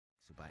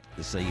Back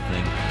this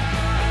evening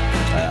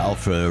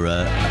after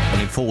an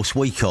enforced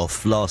week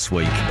off last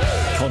week.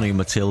 Connie and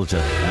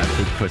Matilda, our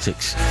big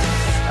critics,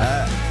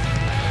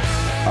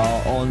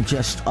 are on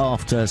just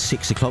after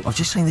 6 o'clock. I've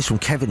just seen this from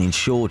Kevin in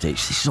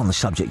Shoreditch. This is on the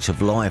subject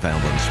of live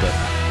albums, but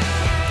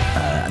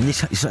and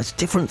this is a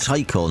different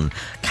take on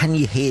can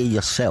you hear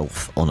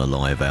yourself on a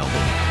live album?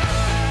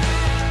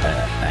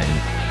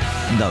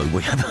 And no,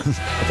 we haven't.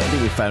 I don't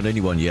think we've found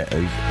anyone yet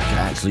who can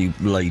actually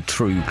lay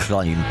true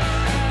claim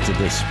to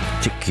this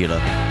particular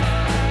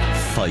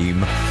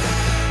fame.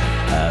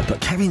 But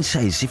Kevin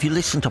says if you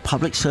listen to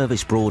Public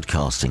Service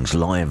Broadcasting's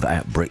Live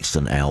at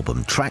Brixton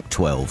album, track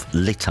 12,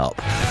 Lit Up,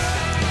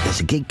 there's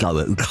a gig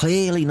goer who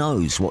clearly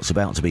knows what's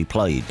about to be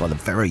played by the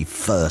very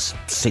first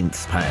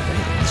synth pad.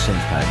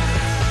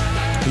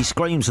 He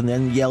screams and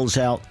then yells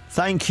out,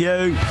 "Thank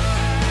you!"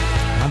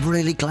 I'm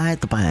really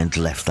glad the band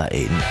left that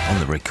in on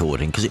the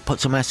recording because it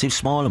puts a massive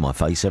smile on my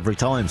face every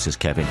time, says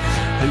Kevin,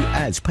 who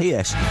adds,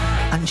 P.S.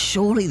 and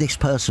surely this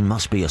person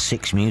must be a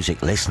Six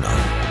Music listener.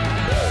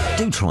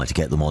 Do try to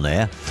get them on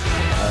air.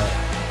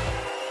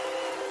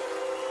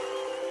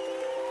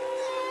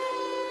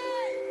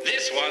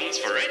 This one's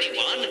for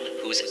anyone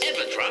who's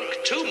ever drunk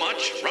too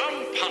much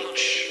rum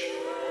punch.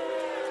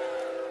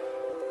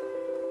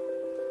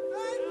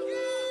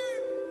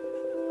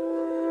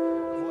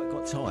 I've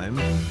got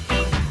time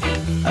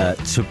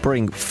to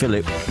bring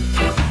Philip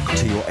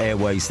to your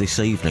airways this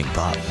evening,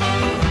 but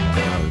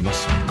we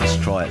must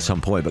try at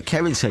some point. But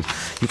Kevin said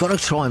you've got to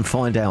try and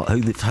find out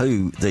who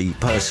the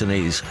person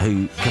is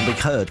who can be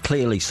heard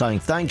clearly saying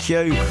thank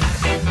you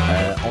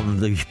on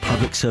the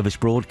Public Service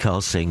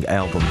Broadcasting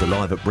album, the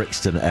Live at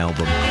Brixton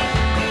album.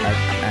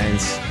 And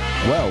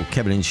well,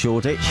 Kevin in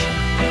Shoreditch,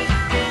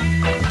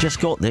 just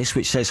got this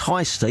which says,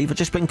 "Hi Steve, I've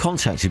just been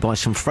contacted by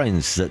some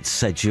friends that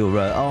said you're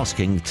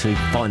asking to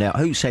find out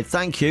who said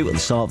thank you at the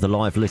start of the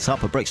Live Lit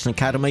Up at Brixton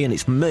Academy, and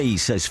it's me,"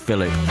 says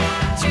Philip.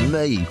 It's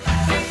me.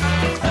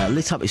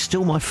 Lit Up is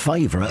still my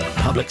favourite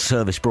Public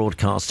Service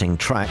Broadcasting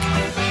track.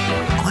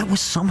 I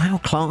was somehow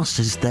classed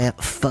as their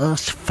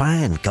first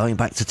fan going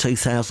back to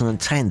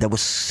 2010. There were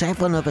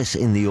 7 of us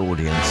in the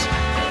audience.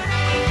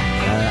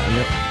 And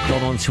they've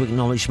gone on to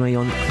acknowledge me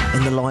in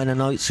the liner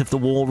notes of The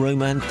War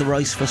Room and The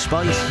Race for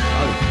Space.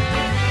 Oh.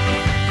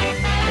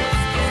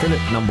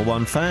 Philip,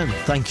 #1 fan.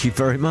 Thank you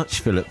very much,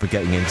 Philip, for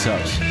getting in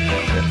touch.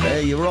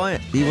 You're right.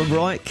 You were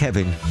right,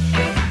 Kevin.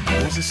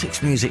 I was a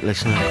Six Music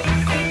listener.